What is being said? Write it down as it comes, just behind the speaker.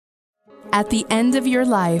At the end of your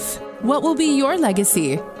life, what will be your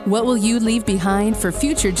legacy? What will you leave behind for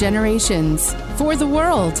future generations? For the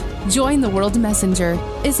world, join the World Messenger,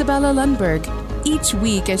 Isabella Lundberg, each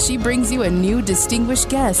week as she brings you a new distinguished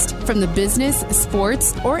guest from the business,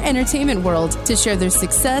 sports, or entertainment world to share their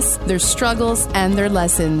success, their struggles, and their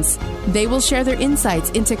lessons. They will share their insights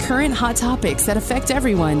into current hot topics that affect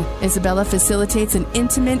everyone. Isabella facilitates an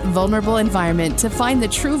intimate, vulnerable environment to find the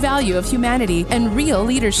true value of humanity and real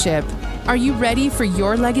leadership. Are you ready for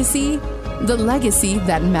your legacy? The legacy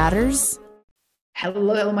that matters?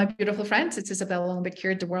 Hello, my beautiful friends. It's Isabella Lundberg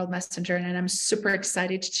here at the World Messenger, and I'm super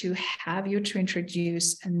excited to have you to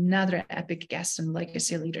introduce another epic guest on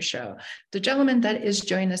Legacy Leader Show. The gentleman that is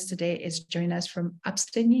joining us today is joining us from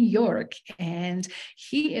upstate New York, and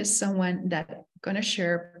he is someone that's going to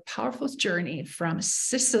share a powerful journey from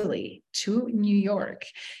Sicily to New York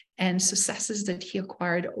and successes that he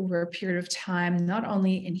acquired over a period of time, not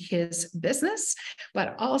only in his business,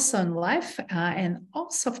 but also in life, and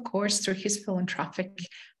also, of course, through his philanthropic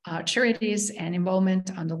charities and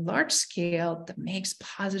involvement on the large scale that makes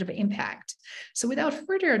positive impact. So without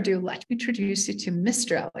further ado, let me introduce you to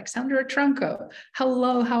Mr. Alessandro Tronco.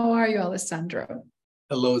 Hello, how are you, Alessandro?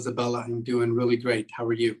 Hello, Isabella. I'm doing really great. How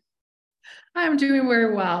are you? I'm doing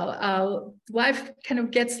very well. Life kind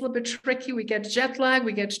of gets a little bit tricky. We get jet lag,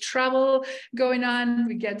 we get travel going on,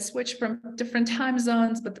 we get switched from different time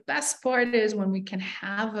zones. But the best part is when we can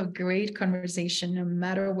have a great conversation no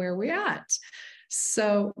matter where we're at.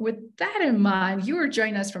 So with that in mind, you are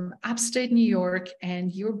joining us from upstate New York,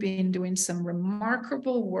 and you've been doing some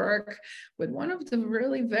remarkable work with one of the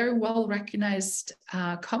really very well-recognized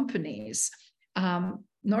companies,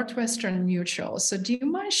 Northwestern Mutual. So do you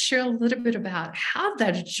mind share a little bit about how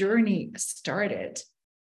that journey started?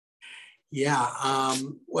 Yeah.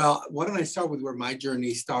 Well, why don't I start with where my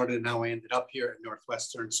journey started and how I ended up here at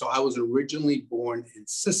Northwestern. So I was originally born in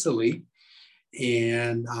Sicily,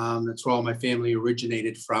 and that's where all my family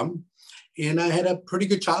originated from. And I had a pretty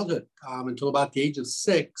good childhood until about the age of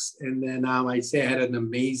 6. And then I'd say I had an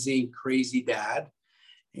amazing, crazy dad.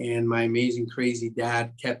 And my amazing, crazy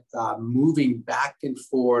dad kept moving back and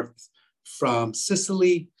forth from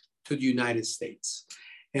Sicily to the United States.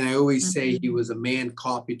 And I always say he was a man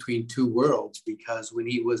caught between two worlds, because when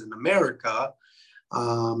he was in America,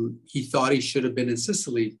 he thought he should have been in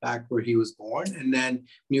Sicily back where he was born. And then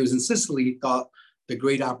when he was in Sicily, he thought the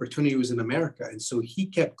great opportunity was in America. And so he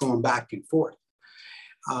kept going back and forth.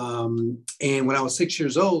 And when I was 6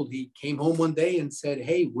 years old, he came home one day and said,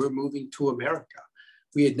 "Hey, we're moving to America."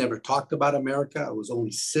 We had never talked about America. I was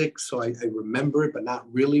only 6, so I remember it, but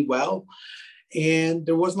not really well. And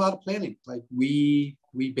there wasn't a lot of planning. Like we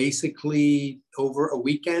basically, over a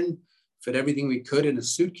weekend, fit everything we could in a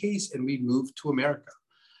suitcase, and we moved to America.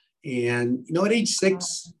 And, at age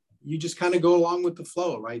 6, you just kind of go along with the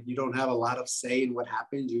flow, right? You don't have a lot of say in what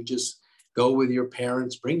happens. You just go with your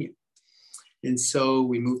parents bring you. And so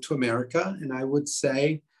we moved to America, and I would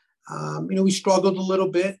say, we struggled a little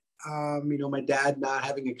bit. My dad not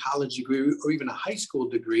having a college degree or even a high school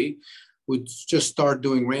degree would just start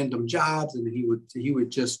doing random jobs, and he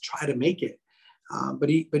would just try to make it. But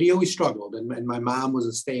he always struggled. And my mom was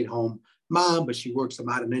a stay-at-home mom, but she worked some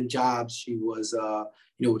odd-and-end jobs. She was,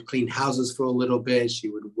 would clean houses for a little bit. She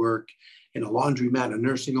would work in a laundromat, a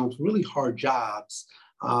nursing home, really hard jobs,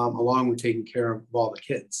 along with taking care of all the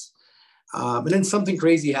kids. And then something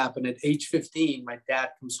crazy happened. At age 15, my dad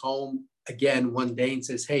comes home again one day and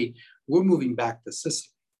says, "Hey, we're moving back to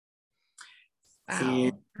Sicily."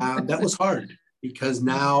 Wow. And that was hard, because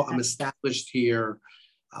now I'm established here.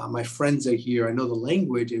 My friends are here. I know the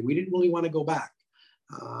language, and we didn't really want to go back.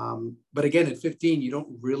 But again, at 15, you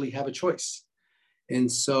don't really have a choice. And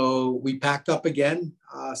so we packed up again,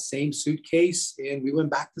 same suitcase, and we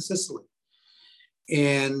went back to Sicily.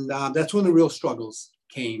 And that's when the real struggles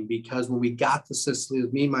came, because when we got to Sicily, it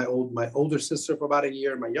was me and my older sister for about a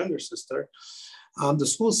year, and my younger sister, the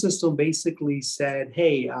school system basically said,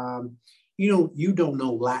 "Hey, you don't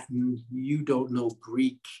know Latin, you don't know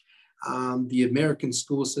Greek. The American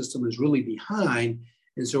school system is really behind,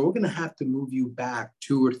 and so we're going to have to move you back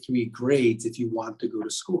 2 or 3 grades if you want to go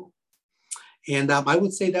to school." And I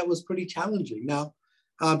would say that was pretty challenging. Now,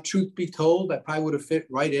 truth be told, I probably would have fit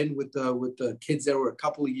right in with the kids that were a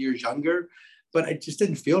couple of years younger. But it just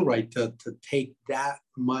didn't feel right to take that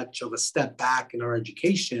much of a step back in our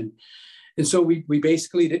education. And so we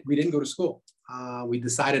basically we didn't go to school. We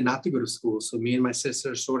decided not to go to school. So me and my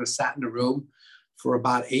sister sort of sat in a room for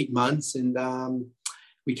about 8 months, and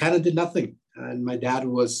we kind of did nothing. And my dad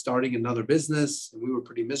was starting another business, and we were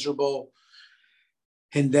pretty miserable.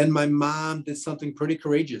 And then my mom did something pretty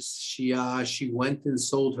courageous. She went and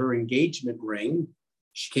sold her engagement ring.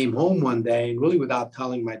 She came home one day and really without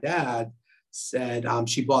telling my dad, said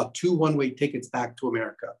she bought 2 one-way tickets back to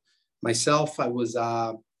America. Myself, I was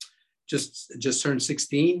just turned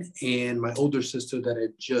 16, and my older sister that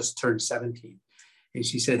had just turned 17. And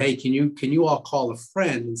she said, hey, can you all call a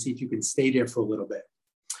friend and see if you can stay there for a little bit?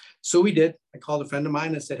 So we did. I called a friend of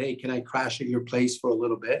mine and said, hey, can I crash at your place for a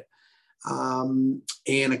little bit?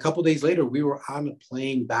 And a couple of days later, we were on a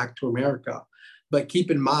plane back to America. But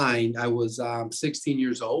keep in mind, I was 16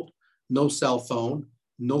 years old, no cell phone,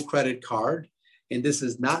 no credit card. And this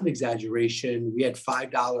is not an exaggeration. We had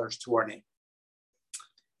 $5 to our name.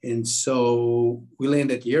 And so we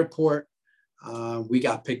landed at the airport. We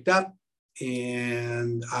got picked up,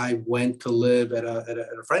 and I went to live at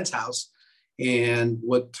a friend's house. And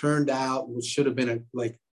what turned out, which should have been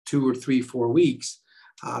like 2 or 3, 4 weeks,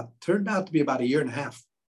 turned out to be about 1.5 years.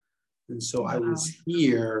 And so I was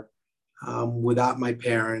here without my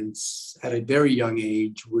parents at a very young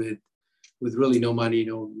age with really no money,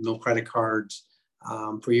 no credit cards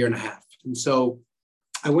for 1.5 years. And so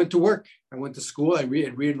I went to work. I went to school. I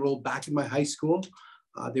re-enrolled back in my high school.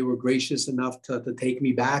 They were gracious enough to take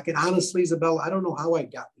me back. And honestly, Isabella, I don't know how I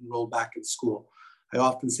got enrolled back in school. I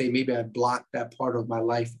often say maybe I blocked that part of my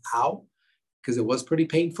life out because it was pretty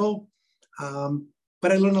painful.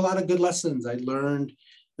 But I learned a lot of good lessons. I learned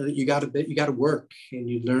that you got to work, and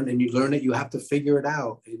you learn that you have to figure it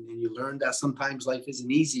out. And you learn that sometimes life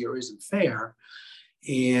isn't easy or isn't fair.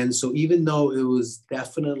 And so even though it was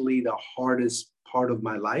definitely the hardest part of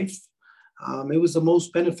my life, it was the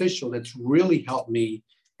most beneficial. That's really helped me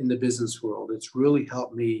in the business world. It's really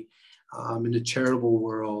helped me in the charitable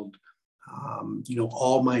world,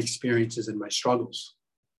 all my experiences and my struggles.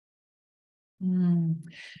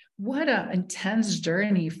 What an intense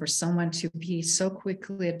journey for someone to be so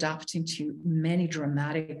quickly adapting to many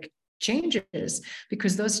dramatic changes,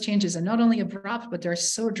 because those changes are not only abrupt, but they're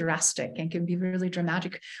so drastic and can be really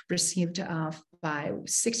dramatic, received by a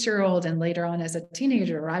 6-year-old and later on as a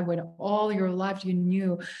teenager, right? When all your life you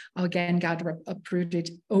knew, again, God approved it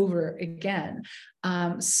over again.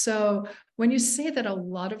 So when you say that a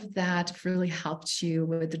lot of that really helped you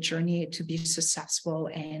with the journey to be successful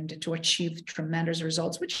and to achieve tremendous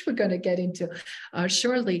results, which we're going to get into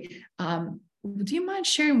shortly, do you mind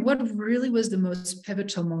sharing what really was the most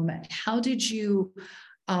pivotal moment? How did you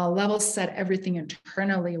level set everything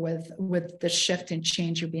internally with the shift and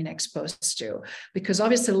change you're being exposed to? Because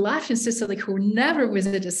obviously life in Sicily, who never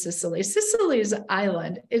visited Sicily is an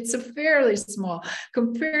island. It's a fairly small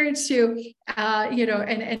compared to,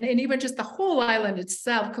 and even just the whole island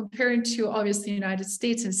itself, comparing to obviously the United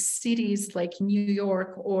States and cities like New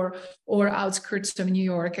York or outskirts of New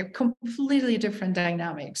York, are completely different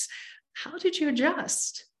dynamics. How did you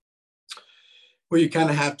adjust? Well, you kind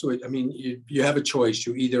of have to. I mean, you have a choice.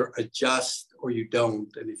 You either adjust or you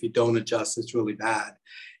don't. And if you don't adjust, it's really bad.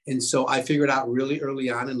 And so I figured out really early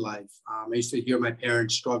on in life. I used to hear my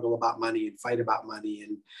parents struggle about money and fight about money.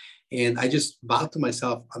 And I just vowed to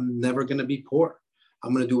myself, I'm never going to be poor.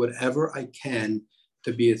 I'm going to do whatever I can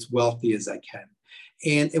to be as wealthy as I can.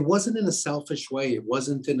 And it wasn't in a selfish way. It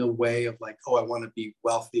wasn't in a way of like, oh, I want to be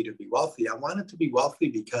wealthy to be wealthy. I wanted to be wealthy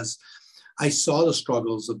because I saw the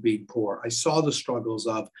struggles of being poor. I saw the struggles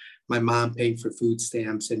of my mom paying for food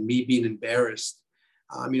stamps and me being embarrassed.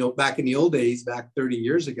 Back in the old days, back 30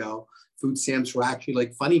 years ago, food stamps were actually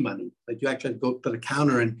like funny money. Like you actually had to go to the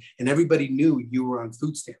counter and everybody knew you were on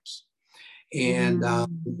food stamps. And,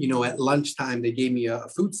 at lunchtime, they gave me a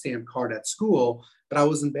food stamp card at school, but I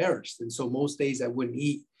was embarrassed. And so most days I wouldn't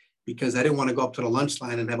eat because I didn't want to go up to the lunch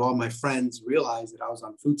line and have all my friends realize that I was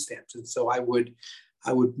on food stamps. And so I would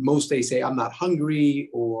most days say, I'm not hungry,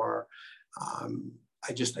 or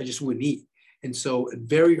I just wouldn't eat. And so at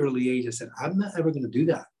very early age, I said, I'm not ever going to do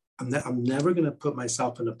that. I'm never going to put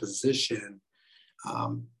myself in a position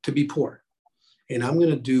to be poor. And I'm going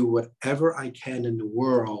to do whatever I can in the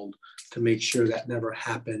world to make sure that never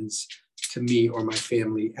happens to me or my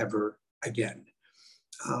family ever again.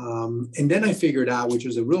 And then I figured out, which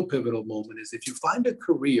was a real pivotal moment, is if you find a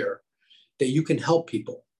career that you can help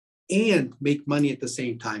people and make money at the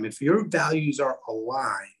same time, if your values are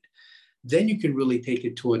aligned, then you can really take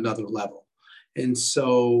it to another level. And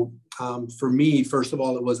so for me, first of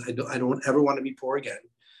all, it was, I don't ever want to be poor again.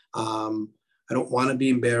 I don't want to be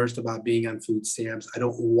embarrassed about being on food stamps. I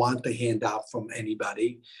don't want the handout from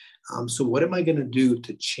anybody. So what am I going to do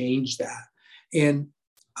to change that? And,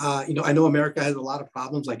 I know America has a lot of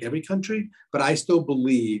problems like every country, but I still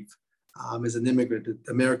believe as an immigrant that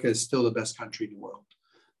America is still the best country in the world.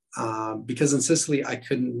 because in Sicily, I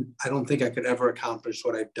don't think I could ever accomplish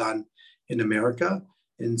what I've done in America.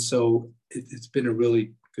 And so it's been a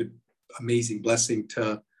really good, amazing blessing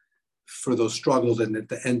for those struggles and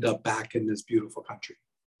to end up back in this beautiful country.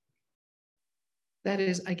 That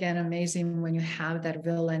is, again, amazing when you have that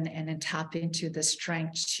villain and then tap into the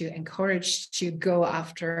strength to encourage to go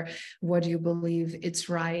after what you believe it's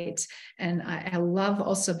right. And I love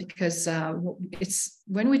also because it's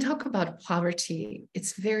when we talk about poverty,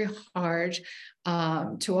 it's very hard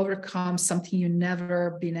to overcome something you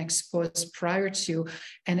never been exposed prior to,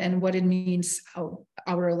 and what it means,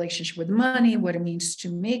 our relationship with money, what it means to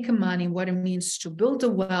make money, what it means to build a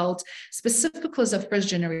wealth, specifically as a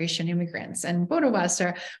first-generation immigrants. And both of us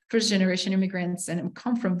are first-generation immigrants and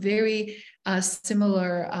come from very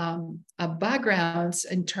similar backgrounds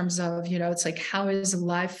in terms of, it's like, how is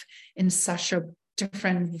life in such a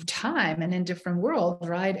different time and in different world,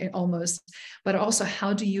 right? Almost, but also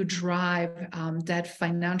how do you drive that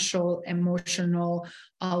financial, emotional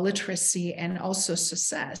literacy and also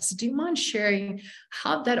success? Do you mind sharing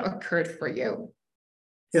how that occurred for you?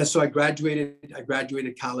 Yeah, so I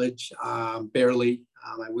graduated college barely.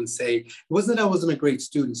 I wouldn't say, it wasn't that I wasn't a great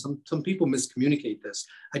student. Some people miscommunicate this.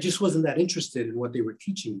 I just wasn't that interested in what they were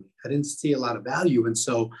teaching me. I didn't see a lot of value. And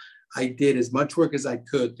so I did as much work as I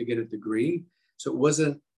could to get a degree. So it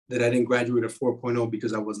wasn't that I didn't graduate a 4.0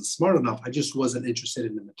 because I wasn't smart enough. I just wasn't interested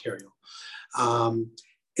in the material. And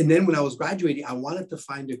then when I was graduating, I wanted to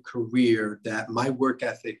find a career that my work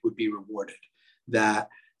ethic would be rewarded, that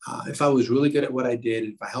if I was really good at what I did,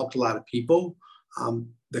 if I helped a lot of people,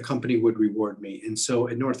 the company would reward me. And so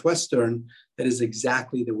at Northwestern, that is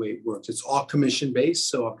exactly the way it works. It's all commission based.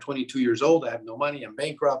 So I'm 22 years old. I have no money. I'm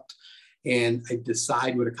bankrupt. And I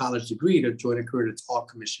decide with a college degree to join a career that's all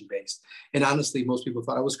commission based. And honestly, most people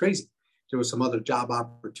thought I was crazy. There were some other job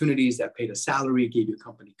opportunities that paid a salary, gave you a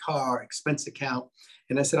company car, expense account.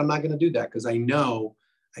 And I said, I'm not going to do that because I know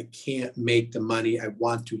I can't make the money I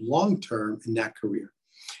want to long-term in that career.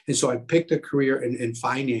 And so I picked a career in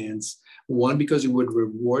finance, one, because it would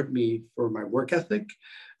reward me for my work ethic.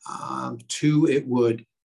 Two, it would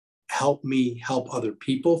help me help other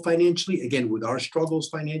people financially. Again, with our struggles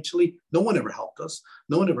financially, no one ever helped us.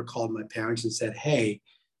 No one ever called my parents and said, hey,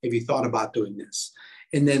 have you thought about doing this?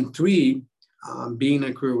 And then three, being in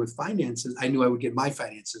a career with finances, I knew I would get my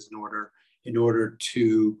finances in order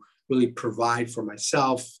to really provide for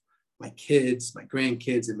myself, my kids, my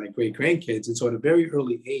grandkids, and my great-grandkids. And so at a very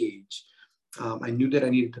early age, I knew that I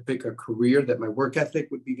needed to pick a career that my work ethic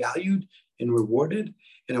would be valued and rewarded.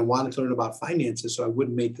 And I wanted to learn about finances so I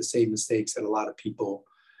wouldn't make the same mistakes that a lot of people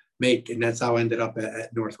make. And that's how I ended up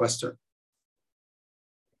at Northwestern.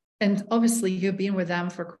 And obviously you've been with them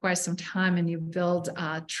for quite some time and you built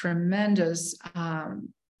a tremendous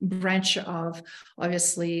branch of,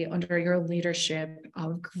 obviously under your leadership,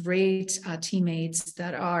 of great teammates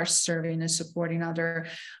that are serving and supporting other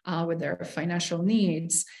with their financial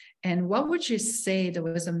needs. And what would you say that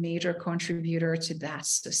was a major contributor to that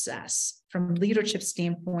success from leadership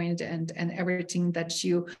standpoint and everything that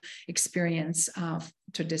you experience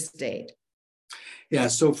to this date? Yeah,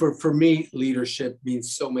 so for me, leadership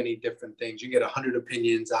means so many different things. You get 100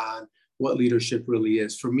 opinions on what leadership really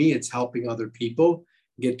is. For me, it's helping other people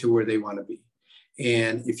get to where they want to be.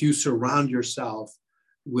 And if you surround yourself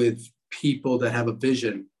with people that have a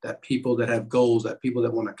vision, that people that have goals, that people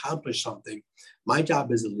that want to accomplish something, my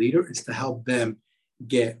job as a leader is to help them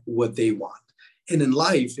get what they want. And in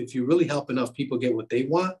life, if you really help enough people get what they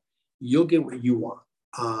want, you'll get what you want.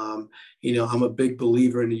 I'm a big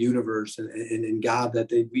believer in the universe and in God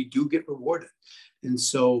that we do get rewarded. And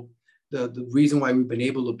so the reason why we've been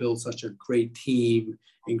able to build such a great team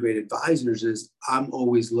and great advisors is I'm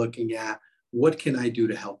always looking at what can I do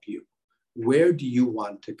to help you? Where do you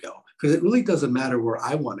want to go? Because it really doesn't matter where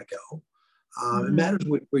I want to go. It matters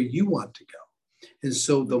where you want to go. And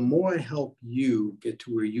so the more I help you get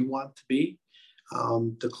to where you want to be,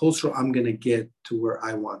 the closer I'm going to get to where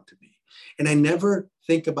I want to be. And I never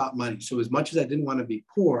think about money. So as much as I didn't want to be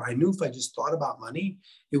poor, I knew if I just thought about money,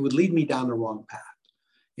 it would lead me down the wrong path.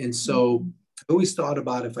 And so I always thought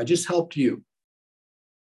about if I just helped you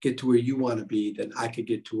get to where you want to be, then I could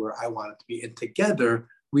get to where I wanted to be. And together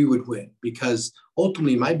we would win, because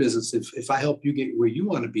ultimately my business, if I help you get where you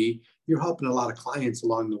want to be, you're helping a lot of clients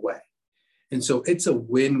along the way. And so it's a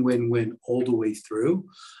win-win-win all the way through.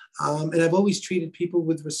 And I've always treated people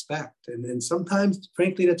with respect. And sometimes,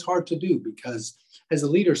 frankly, that's hard to do because as a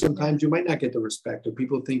leader, sometimes you might not get the respect, or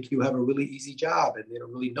people think you have a really easy job and they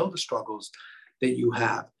don't really know the struggles that you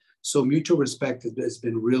have. So mutual respect has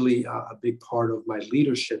been really a big part of my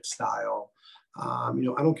leadership style I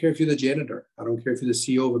don't care if you're the janitor. I don't care if you're the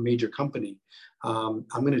CEO of a major company. I'm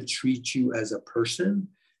going to treat you as a person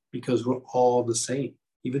because we're all the same.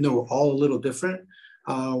 Even though we're all a little different,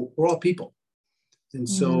 we're all people. And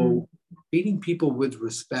so treating people with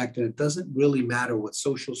respect, and it doesn't really matter what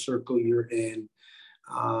social circle you're in,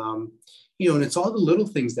 and it's all the little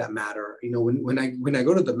things that matter. When I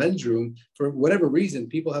go to the men's room, for whatever reason,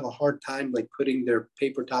 people have a hard time like putting their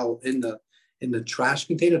paper towel in the trash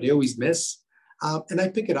container. They always miss. And I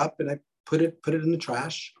pick it up and I put it in the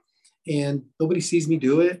trash, and nobody sees me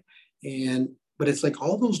do it. But it's like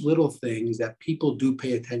all those little things that people do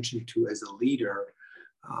pay attention to as a leader.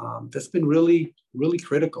 That's been really, really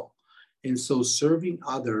critical. And so serving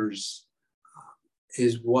others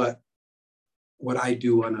is what I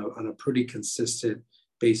do on a pretty consistent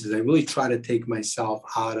basis. I really try to take myself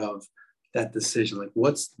out of that decision. Like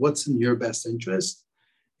what's in your best interest?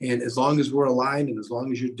 And as long as we're aligned and as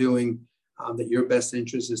long as you're doing that your best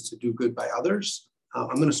interest is to do good by others,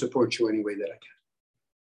 I'm going to support you any way that I can.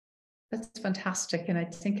 That's fantastic. And I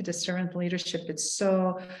think it is servant leadership. It's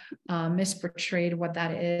so misportrayed what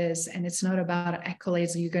that is. And it's not about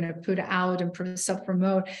accolades that you're going to put out and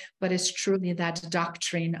self-promote, but it's truly that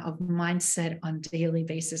doctrine of mindset on a daily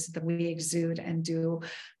basis that we exude and do,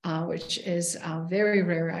 which is very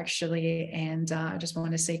rare, actually. And I just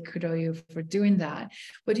want to say kudos to you for doing that.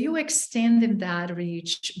 But you extended that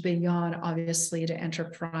reach beyond, obviously, the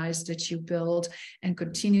enterprise that you build and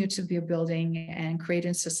continue to be building and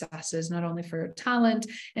creating successes, not only for talent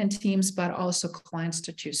and teams, but also clients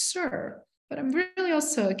that you serve. But I'm really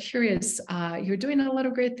also curious, you're doing a lot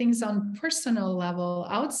of great things on personal level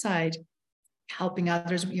outside helping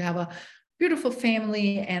others. You have a beautiful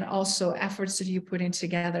family and also efforts that you put in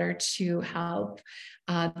together to help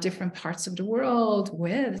different parts of the world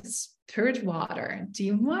with spirit water. Do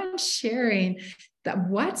you mind sharing that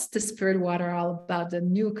what's the spirit water all about, the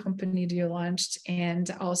new company that you launched,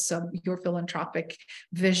 and also your philanthropic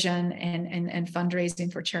vision and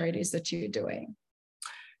fundraising for charities that you're doing?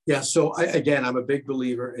 Yeah, so I'm a big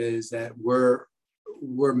believer is that we're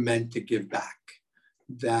meant to give back.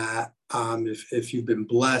 That if you've been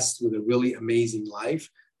blessed with a really amazing life,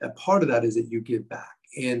 that part of that is that you give back.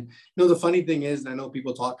 And the funny thing is, and I know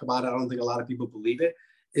people talk about it, I don't think a lot of people believe it,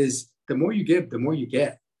 is the more you give, the more you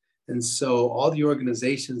get. And so all the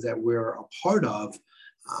organizations that we're a part of,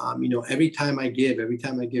 every time I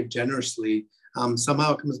give generously,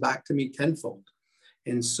 somehow it comes back to me tenfold.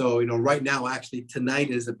 And so, right now, actually, tonight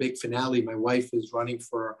is a big finale. My wife is running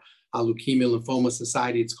for Leukemia Lymphoma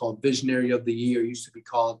Society. It's called Visionary of the Year. It used to be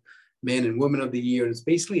called Man and Woman of the Year. And it's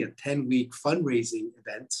basically a 10-week fundraising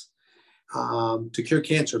event to cure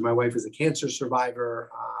cancer. My wife is a cancer survivor,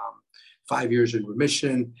 5 years in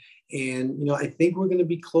remission. And, I think we're going to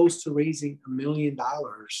be close to raising $1 million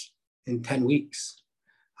in 10 weeks.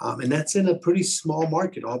 And that's in a pretty small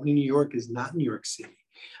market. Albany, New York is not New York City.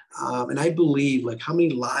 And I believe, how many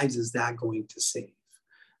lives is that going to save?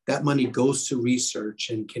 That money goes to research.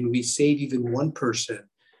 And can we save even one person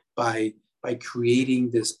by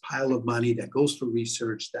creating this pile of money that goes for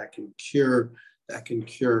research that can cure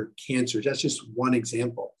cancer? That's just one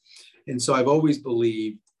example. And so I've always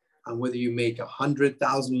believed whether you make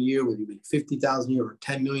 100,000 a year, whether you make 50,000 a year or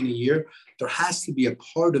 10 million a year, there has to be a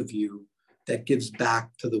part of you that gives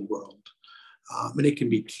back to the world. And it can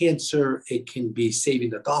be cancer, it can be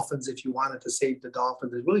saving the dolphins if you wanted to save the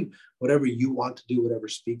dolphins. It's really whatever you want to do, whatever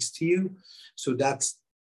speaks to you. So that's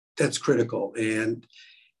critical. And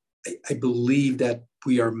I believe that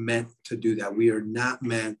we are meant to do that. We are not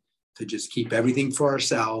meant to just keep everything for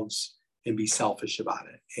ourselves and be selfish about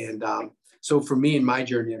it. And so for me in my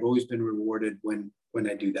journey, I've always been rewarded when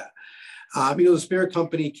I do that. The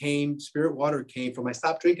Spirit Water came from, I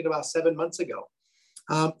stopped drinking about 7 months ago.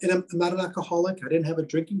 And I'm not an alcoholic. I didn't have a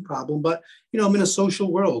drinking problem, but, I'm in a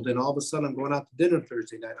social world, and all of a sudden I'm going out to dinner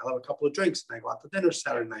Thursday night. I'll have a couple of drinks, and I go out to dinner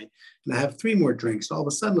Saturday night, and I have 3 more drinks. All of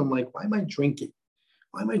a sudden I'm like, why am I drinking?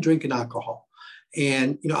 Why am I drinking alcohol?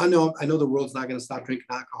 And, I know the world's not going to stop drinking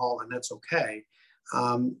alcohol, and that's okay.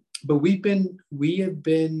 But we have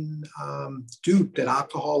been duped that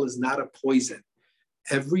alcohol is not a poison.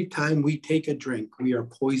 Every time we take a drink, we are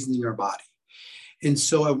poisoning our body. And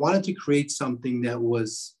so I wanted to create something that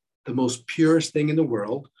was the most purest thing in the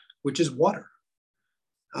world, which is water.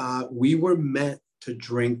 We were meant to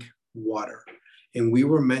drink water, and we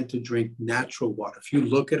were meant to drink natural water. If you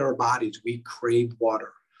look at our bodies, we crave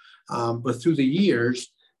water. But through the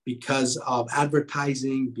years, because of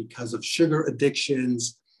advertising, because of sugar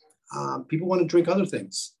addictions, people want to drink other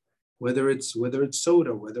things, whether it's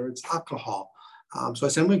soda, whether it's alcohol. So I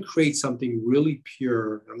said, I'm going to create something really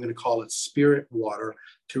pure. I'm going to call it spirit water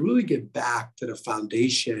to really get back to the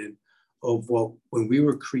foundation of what, when we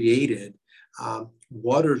were created,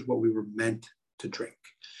 water is what we were meant to drink.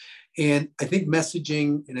 And I think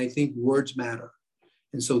messaging and I think words matter.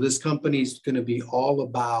 And so this company is going to be all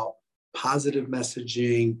about positive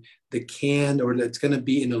messaging. The can, or that's going to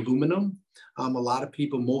be in aluminum. A lot of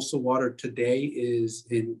people, most of water today is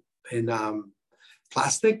in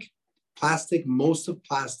plastic. Most of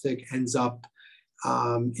plastic ends up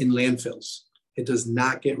in landfills. It does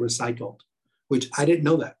not get recycled, which I didn't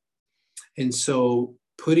know that. And so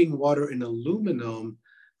putting water in aluminum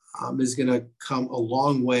is going to come a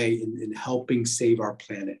long way in helping save our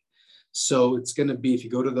planet. So it's going to be, if you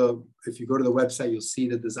go to the website, you'll see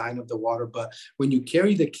the design of the water. But when you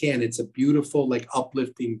carry the can, it's a beautiful, like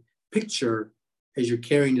uplifting picture as you're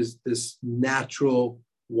carrying this natural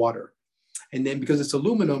water. And then because it's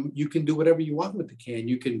aluminum, you can do whatever you want with the can.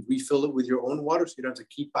 You can refill it with your own water, so you don't have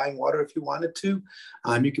to keep buying water if you wanted to.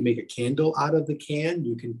 You can make a candle out of the can.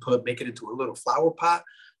 You can make it into a little flower pot.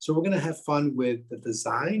 So we're going to have fun with the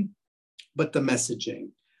design, but the messaging.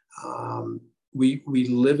 We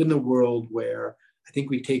live in a world where I think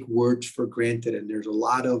we take words for granted, and there's a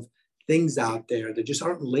lot of things out there that just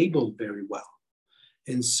aren't labeled very well.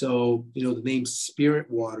 And so, the name Spirit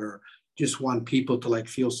Water, just want people to like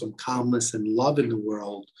feel some calmness and love in the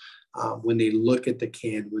world when they look at the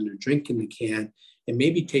can, when they're drinking the can, and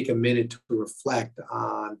maybe take a minute to reflect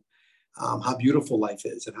on how beautiful life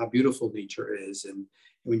is and how beautiful nature is. And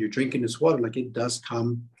when you're drinking this water, like it does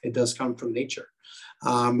come from nature.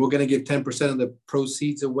 We're going to give 10% of the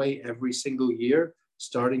proceeds away every single year,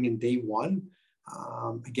 starting in day one.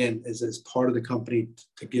 Again, as part of the company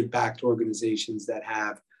to give back to organizations that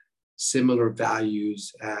have similar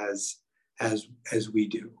values as we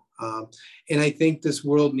do. And I think this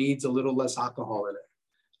world needs a little less alcohol in it.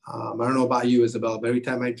 I don't know about you, Isabella, but every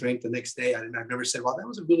time I drank the next day, I've never said, well, that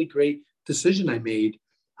was a really great decision I made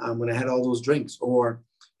when I had all those drinks. Or,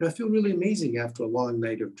 I feel really amazing after a long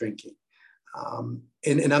night of drinking.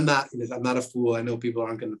 And I'm not a fool. I know people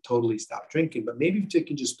aren't going to totally stop drinking, but maybe if you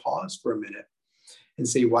can just pause for a minute and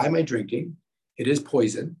say, why am I drinking? It is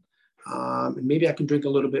poison. And maybe I can drink a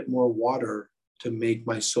little bit more water to make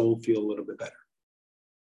my soul feel a little bit better.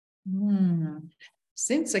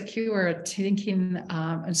 Seems like you are thinking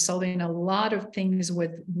and solving a lot of things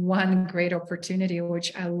with one great opportunity,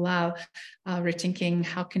 which I love. Rethinking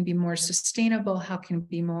how can be more sustainable, how can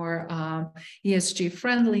be more ESG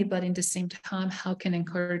friendly, but in the same time, how can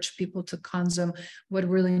encourage people to consume what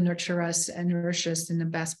really nurture us and nourish us in the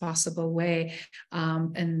best possible way.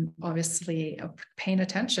 And obviously paying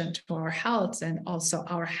attention to our health and also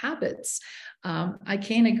our habits. I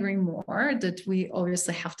can't agree more that we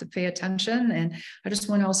obviously have to pay attention. And I just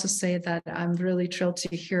want to also say that I'm really thrilled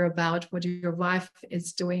to hear about what your wife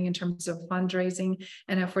is doing in terms of fundraising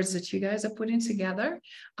and efforts that you guys are putting together,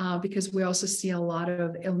 because we also see a lot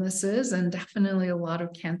of illnesses and definitely a lot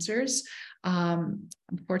of cancers.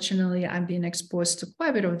 Unfortunately, I'm being exposed to quite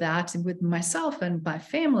a bit of that with myself and my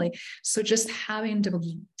family. So just having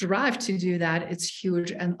the drive to do that, it's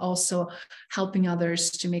huge. And also helping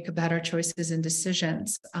others to make better choices and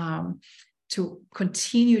decisions. To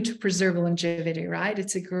continue to preserve longevity, right?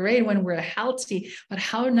 It's a great when we're healthy, but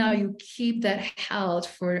how now you keep that health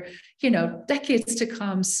for, decades to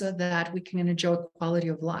come so that we can enjoy quality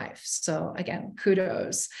of life. So again,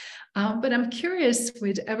 kudos. But I'm curious,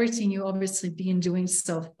 with everything you obviously been doing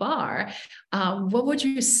so far, what would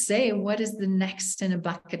you say, what is the next in a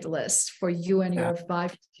bucket list for you and your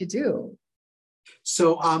wife to do?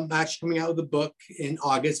 So I'm actually coming out with a book in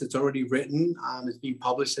August. It's already written. It's being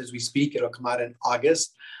published as we speak. It'll come out in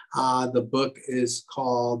August. The book is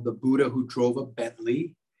called The Buddha Who Drove a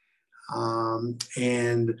Bentley.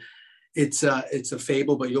 And it's a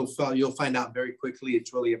fable, but you'll find out very quickly.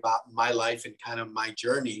 It's really about my life and kind of my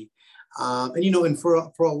journey. And for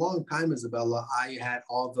a long time, Isabella, I had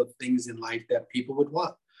all the things in life that people would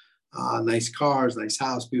want. Nice cars, nice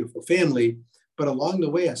house, beautiful family. But along the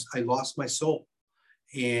way, I lost my soul.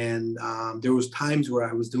 And there was times where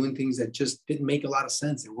I was doing things that just didn't make a lot of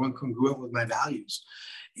sense. They weren't congruent with my values.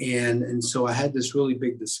 And so I had this really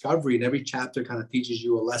big discovery, and every chapter kind of teaches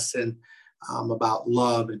you a lesson about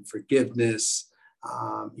love and forgiveness,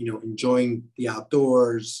 enjoying the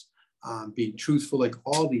outdoors, being truthful, like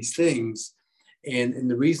all these things. And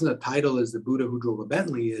the reason the title is The Buddha Who Drove a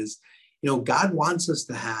Bentley is, God wants us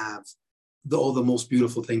to have all the most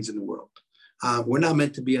beautiful things in the world. We're not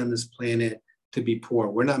meant to be on this planet to be poor.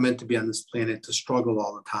 We're not meant to be on this planet to struggle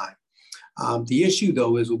all the time. The issue,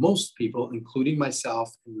 though, is with most people, including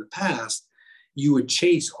myself in the past, you would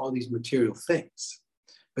chase all these material things.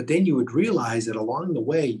 But then you would realize that along the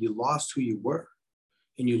way, you lost who you were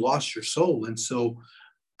and you lost your soul. And so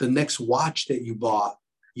the next watch that you bought,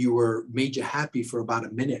 made you happy for about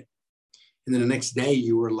a minute. And then the next day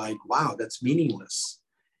you were like, wow, that's meaningless.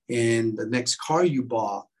 And the next car you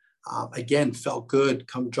bought, again, felt good,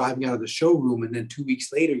 come driving out of the showroom. And then 2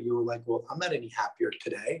 weeks later, you were like, well, I'm not any happier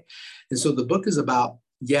today. And so the book is about,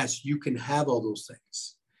 yes, you can have all those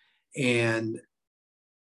things.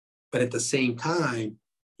 But at the same time,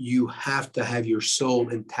 you have to have your soul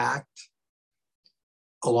intact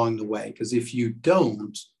along the way. Because if you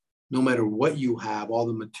don't, no matter what you have, all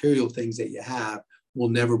the material things that you have will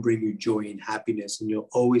never bring you joy and happiness. And you'll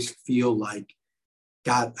always feel like,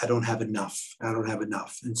 God, I don't have enough. I don't have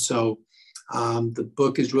enough. And so the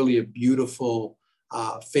book is really a beautiful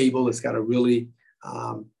fable. It's got a really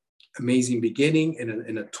amazing beginning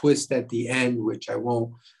and a twist at the end, which I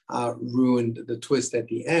won't ruin the twist at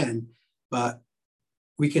the end. But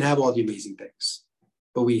we can have all the amazing things,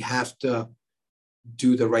 but we have to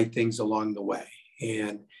do the right things along the way.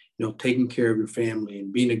 And taking care of your family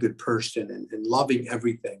and being a good person and loving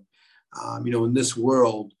everything. In this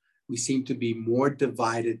world, we seem to be more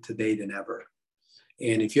divided today than ever.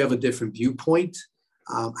 And if you have a different viewpoint,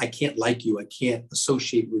 I can't like you. I can't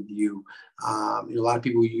associate with you. A lot of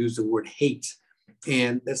people use the word hate,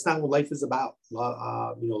 and that's not what life is about.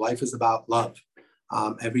 Life is about love.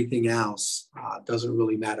 Everything else doesn't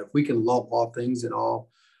really matter. If we can love all things and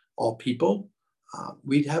all people,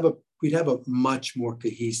 we'd have a much more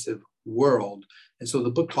cohesive world. And so the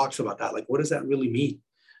book talks about that. Like, what does that really mean?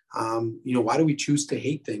 Why do we choose to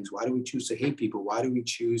hate things? Why do we choose to hate people? Why do we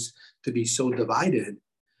choose to be so divided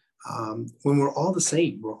when we're all the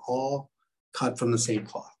same? We're all cut from the same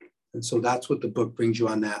cloth. And so that's what the book brings you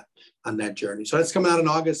on that journey. So that's coming out in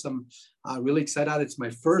August. I'm really excited. It's my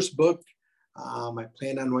first book. I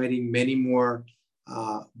plan on writing many more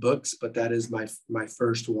books, but that is my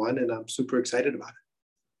first one, and I'm super excited about it.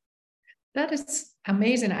 That is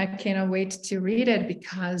amazing. I cannot wait to read it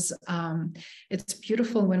because it's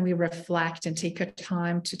beautiful when we reflect and take a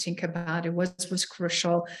time to think about it, what was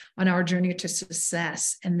crucial on our journey to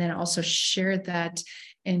success, and then also share that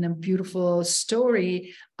in a beautiful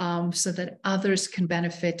story so that others can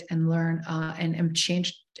benefit and learn and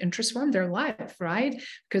change and transform their life, right?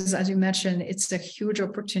 Because as you mentioned, it's a huge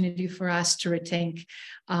opportunity for us to rethink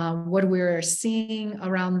what we're seeing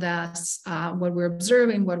around us, what we're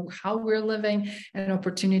observing, how we're living, and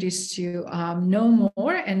opportunities to know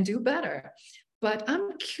more and do better. But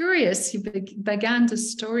I'm curious, you began the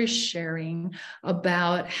story sharing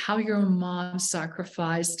about how your mom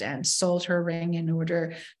sacrificed and sold her ring in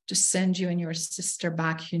order to send you and your sister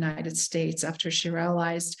back to the United States after she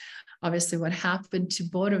realized, obviously, what happened to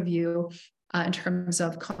both of you in terms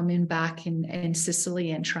of coming back in Sicily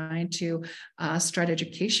and trying to start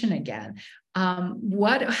education again.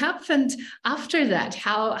 What happened after that?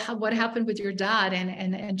 What happened with your dad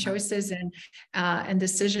and choices and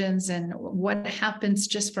decisions, and what happens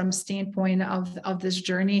just from standpoint of this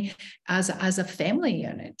journey as a family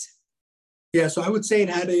unit? Yeah, so I would say it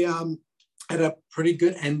had a pretty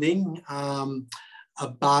good ending.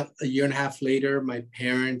 About a year and a half later, my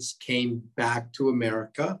parents came back to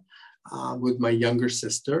America with my younger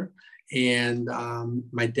sister. And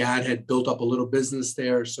my dad had built up a little business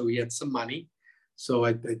there, so he had some money. So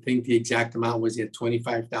I think the exact amount was he had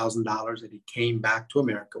 $25,000 that he came back to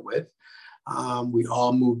America with. We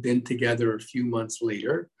all moved in together a few months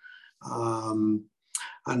later.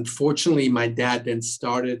 Unfortunately, my dad then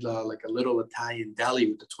started like a little Italian deli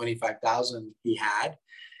with the $25,000 he had.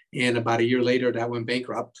 And about a year later, that went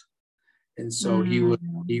bankrupt. And so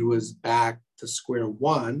he was back to square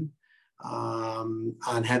one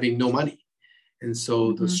on having no money. And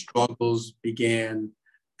so the struggles began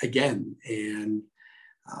again. And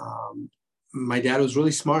my dad was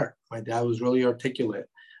really smart. My dad was really articulate.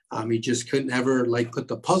 He just couldn't ever put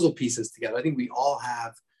the puzzle pieces together. I think we all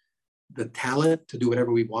have the talent to do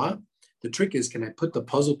whatever we want. The trick is, can I put the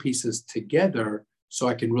puzzle pieces together so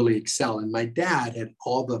I can really excel? And my dad had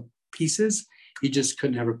all the pieces. He just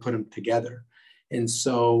couldn't ever put them together. And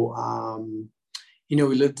so, he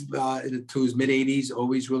lived to his mid-80s,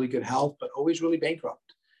 always really good health, but always really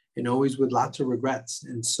bankrupt and always with lots of regrets.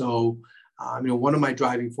 And so, one of my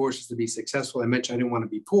driving forces to be successful, I mentioned I didn't want to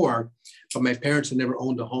be poor, but my parents had never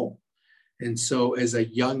owned a home. And so as a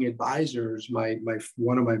young advisor,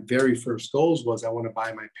 one of my very first goals was I want to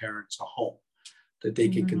buy my parents a home that they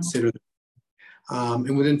could consider.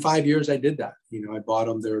 And within 5 years, I did that. I bought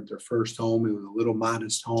them their first home. It was a little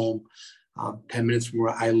modest home, 10 minutes from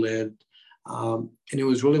where I lived. And it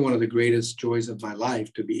was really one of the greatest joys of my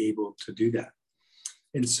life to be able to do that.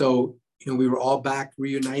 And so, we were all back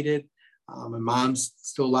reunited. My mom's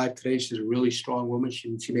still alive today. She's a really strong woman.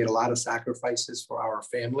 She made a lot of sacrifices for our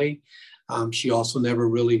family. She also never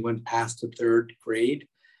really went past the third grade.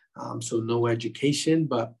 So no education,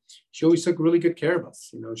 but she always took really good care of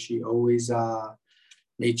us. She always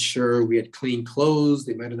made sure we had clean clothes.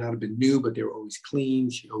 They might not have been new, but they were always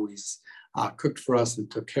clean. She always cooked for us and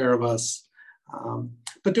took care of us.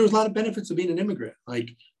 But there was a lot of benefits of being an immigrant.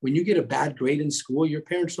 Like when you get a bad grade in school, your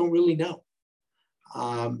parents don't really know.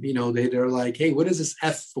 They're like, hey, what is this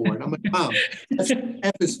F for? And I'm like, Mom,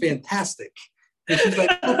 F is fantastic. And she's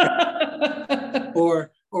like, okay.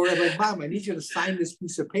 Or I'm like, Mom, I need you to sign this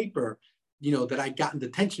piece of paper, that I got in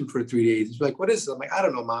detention for 3 days. She's like, what is it? I'm like, I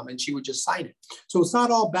don't know, Mom. And she would just sign it. So it's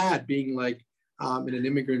not all bad being like in an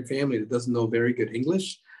immigrant family that doesn't know very good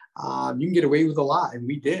English. You can get away with a lot, and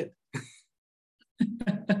we did.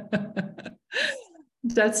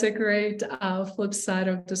 That's a great flip side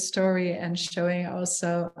of the story, and showing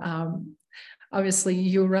also, obviously,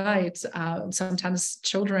 you're right. Sometimes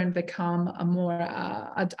children become more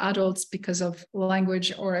adults because of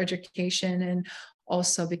language or education, and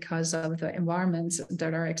also because of the environments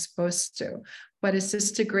that are exposed to. But it's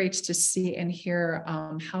just great to see and hear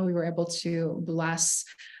how we were able to bless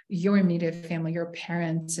your immediate family, your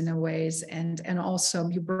parents in a ways. And also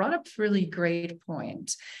you brought up a really great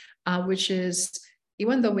point, which is,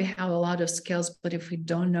 even though we have a lot of skills, but if we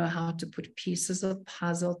don't know how to put pieces of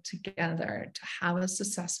puzzle together to have a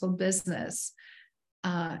successful business,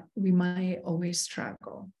 we might always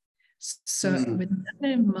struggle. So with that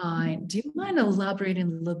in mind, do you mind elaborating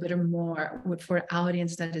a little bit more for our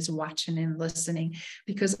audience that is watching and listening?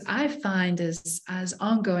 Because I find this as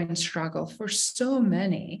ongoing struggle for so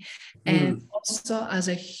many, and also as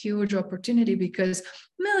a huge opportunity, because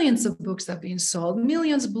millions of books are being sold,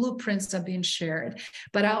 millions of blueprints are being shared,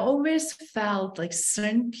 but I always felt like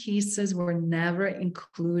certain pieces were never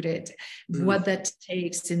included, what that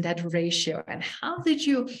takes in that ratio. And how did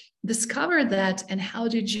you discover that, and how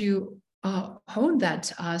did you hone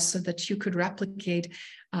that so that you could replicate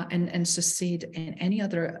and succeed in any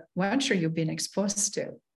other venture you've been exposed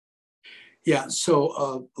to? Yeah,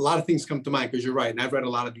 so a lot of things come to mind, because you're right. And I've read a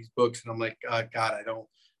lot of these books, and I'm like, God, I don't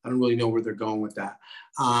really know where they're going with that.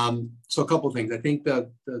 So a couple of things. I think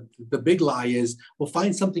the big lie is, well,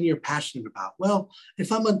 find something you're passionate about. Well,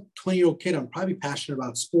 if I'm a 20-year-old kid, I'm probably passionate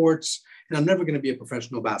about sports, and I'm never going to be a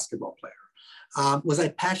professional basketball player. Was I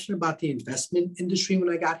passionate about the investment industry when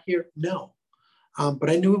I got here? No. But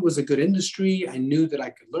I knew it was a good industry. I knew that I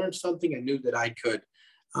could learn something. I knew that I could,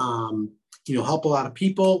 help a lot of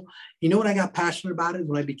people. You know what I got passionate about is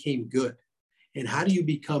when I became good. And how do you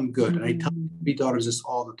become good? And I tell my daughters this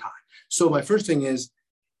all the time. So my first thing is,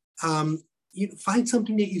 you find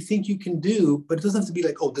something that you think you can do, but it doesn't have to be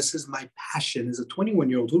like, oh, this is my passion. As a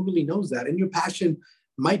 21-year-old, who really knows that? And your passion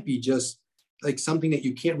might be just like something that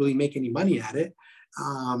you can't really make any money at it.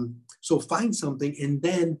 So find something, and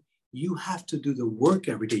then you have to do the work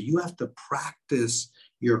every day. You have to practice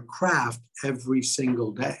your craft every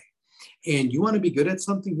single day. And you want to be good at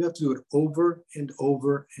something, you have to do it over and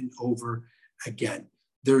over and over again.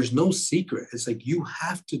 There's no secret. It's like you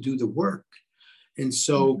have to do the work. And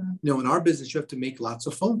so, in our business, you have to make lots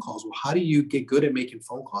of phone calls. Well, how do you get good at making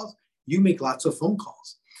phone calls? You make lots of phone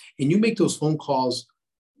calls. And you make those phone calls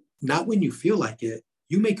not when you feel like it,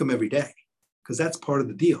 you make them every day, because that's part of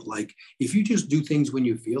the deal. Like if you just do things when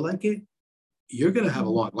you feel like it, you're going to have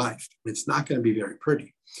a long life. It's not going to be very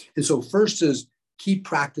pretty. And so first is keep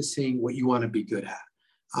practicing what you want to be good at.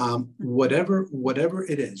 Whatever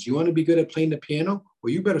it is, you want to be good at playing the piano,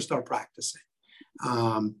 well, you better start practicing.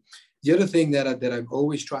 The other thing that I've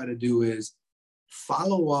always tried to do is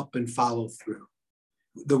follow up and follow through.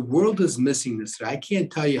 The world is missing this. I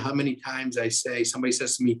can't tell you how many times somebody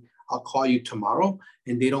says to me, I'll call you tomorrow,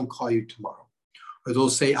 and they don't call you tomorrow. Or they'll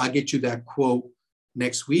say, I'll get you that quote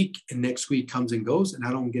next week, and next week comes and goes, and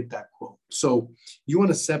I don't get that quote. So you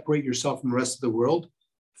want to separate yourself from the rest of the world,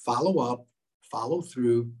 follow up, follow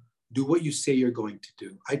through, do what you say you're going to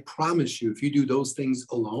do. I promise you, if you do those things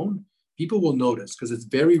alone, people will notice, because it's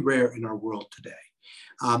very rare in our world today.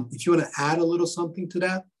 If you want to add a little something to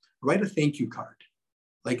that, write a thank you card.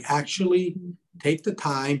 Like actually take the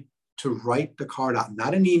time to write the card out,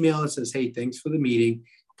 not an email that says, hey, thanks for the meeting.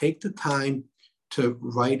 Take the time to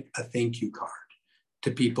write a thank you card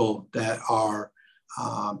to people that are,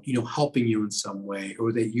 helping you in some way,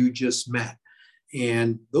 or that you just met.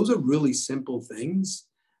 And those are really simple things.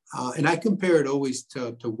 And I compare it always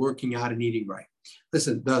to working out and eating right.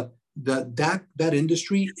 Listen, that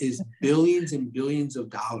industry is billions and billions of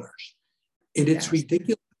dollars. And it's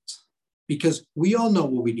ridiculous, because we all know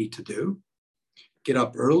what we need to do. get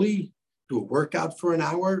up early, do a workout for an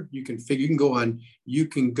hour. You can go on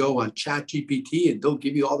ChatGPT and they'll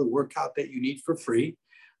give you all the workout that you need for free.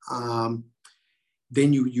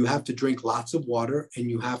 Then you have to drink lots of water and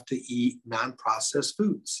you have to eat non-processed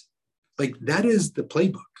foods. Like that is the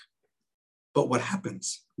playbook. But what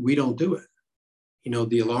happens? We don't do it. You know,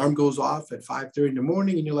 the alarm goes off at 5:30 in the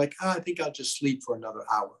morning and you're like, I think I'll just sleep for another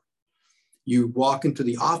hour. You walk into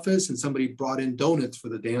the office and somebody brought in donuts for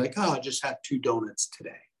the day. Like, I just had 2 donuts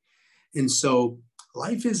today. And so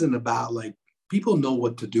life isn't about like, people know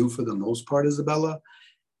what to do for the most part, Isabella.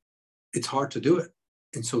 It's hard to do it.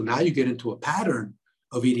 And so now you get into a pattern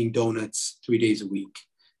of eating donuts 3 days a week.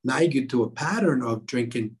 Now you get to a pattern of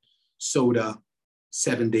drinking soda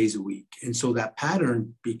 7 days a week. And so that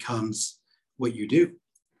pattern becomes what you do.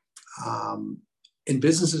 And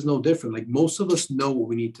business is no different. Like most of us know what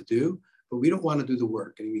we need to do, but we don't want to do the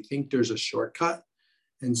work. And we think there's a shortcut.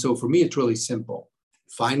 And so for me, it's really simple.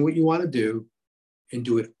 Find what you want to do and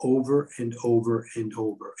do it over and over and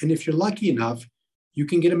over. And if you're lucky enough, you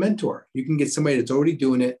can get a mentor. You can get somebody that's already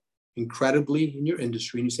doing it incredibly in your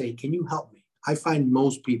industry. And you say, hey, can you help me? I find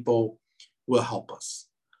most people will help us.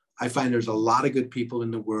 I find there's a lot of good people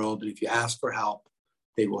in the world. And if you ask for help,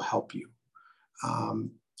 they will help you.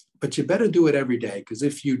 But you better do it every day, because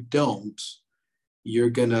if you don't,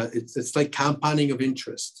 it's like compounding of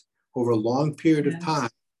interest over a long period of time.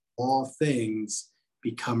 All things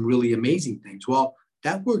become really amazing things. Well,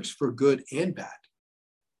 that works for good and bad.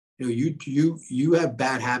 You know, you have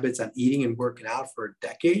bad habits on eating and working out for a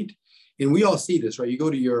decade. And we all see this, right? You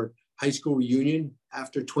go to your high school reunion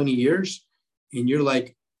after 20 years and you're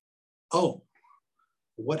like, oh,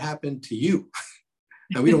 what happened to you?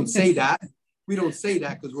 And we don't say that. We don't say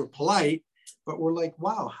that because we're polite, but we're like,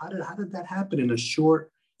 wow, how did that happen in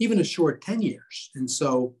even a short 10 years? And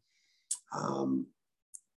so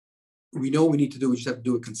we know what we need to do. We just have to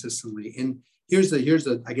do it consistently. And here's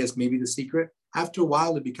the, I guess, maybe the secret. After a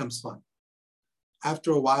while, it becomes fun.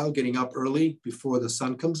 After a while, getting up early before the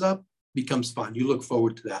sun comes up becomes fun. You look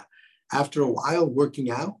forward to that. After a while, working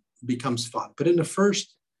out becomes fun. But in the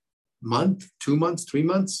first month, 2 months, 3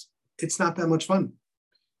 months, it's not that much fun.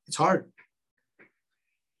 It's hard.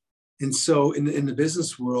 And so in the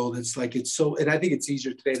business world, it's like, and I think it's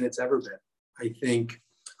easier today than it's ever been. I think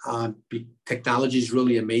technology is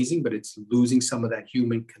really amazing, but it's losing some of that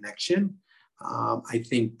human connection. I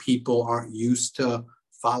think people aren't used to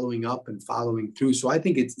following up and following through. So I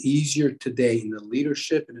think it's easier today in the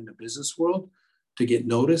leadership and in the business world to get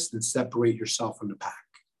noticed and separate yourself from the pack.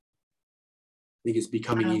 I think it's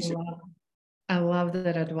becoming easier. I love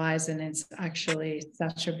that advice. And it's actually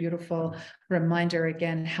such a beautiful reminder,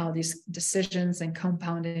 again, how these decisions and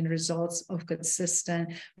compounding results of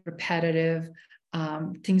consistent, repetitive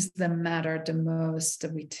things that matter the most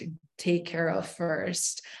that we take care of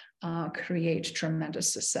first create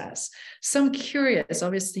tremendous success. So I'm curious,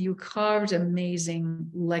 obviously you carved amazing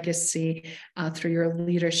legacy through your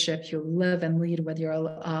leadership. You live and lead with your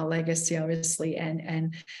legacy, obviously.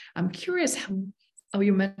 And I'm curious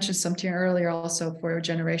you mentioned something earlier also for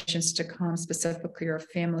generations to come, specifically your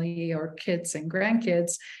family or kids and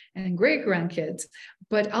grandkids and great grandkids.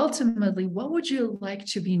 But ultimately, what would you like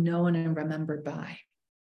to be known and remembered by?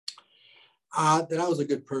 That I was a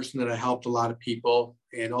good person, that I helped a lot of people.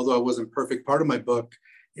 And although I wasn't perfect, part of my book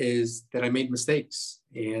is that I made mistakes.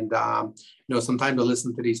 And, sometimes I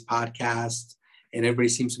listen to these podcasts and everybody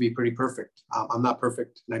seems to be pretty perfect. I'm not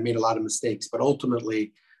perfect and I made a lot of mistakes, but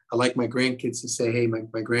ultimately, I like my grandkids to say, hey,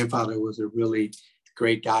 my grandfather was a really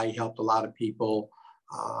great guy. He helped a lot of people.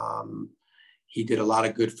 He did a lot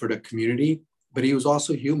of good for the community, but he was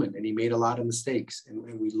also human and he made a lot of mistakes.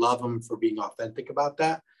 And we love him for being authentic about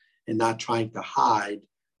that and not trying to hide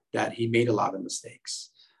that he made a lot of mistakes.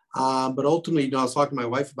 But ultimately, I was talking to my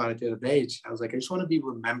wife about it the other day. I was like, I just want to be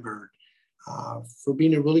remembered for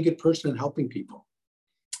being a really good person and helping people.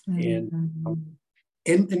 Mm-hmm.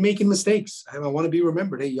 And making mistakes. I want to be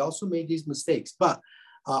remembered. Hey, you also made these mistakes. But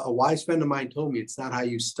a wise friend of mine told me it's not how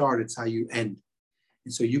you start, it's how you end.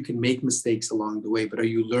 And so you can make mistakes along the way, but are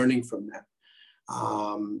you learning from them?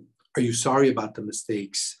 Are you sorry about the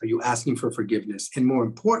mistakes? Are you asking for forgiveness? And more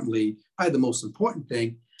importantly, probably the most important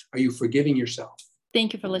thing, are you forgiving yourself?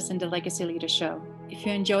 Thank you for listening to Legacy Leader Show. If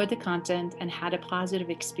you enjoyed the content and had a positive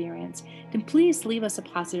experience, then please leave us a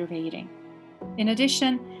positive rating. In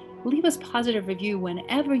addition, leave us a positive review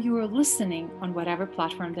whenever you are listening on whatever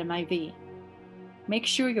platform there might be. Make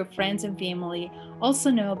sure your friends and family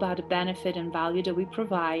also know about the benefit and value that we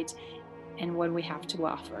provide and what we have to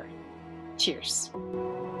offer. Cheers.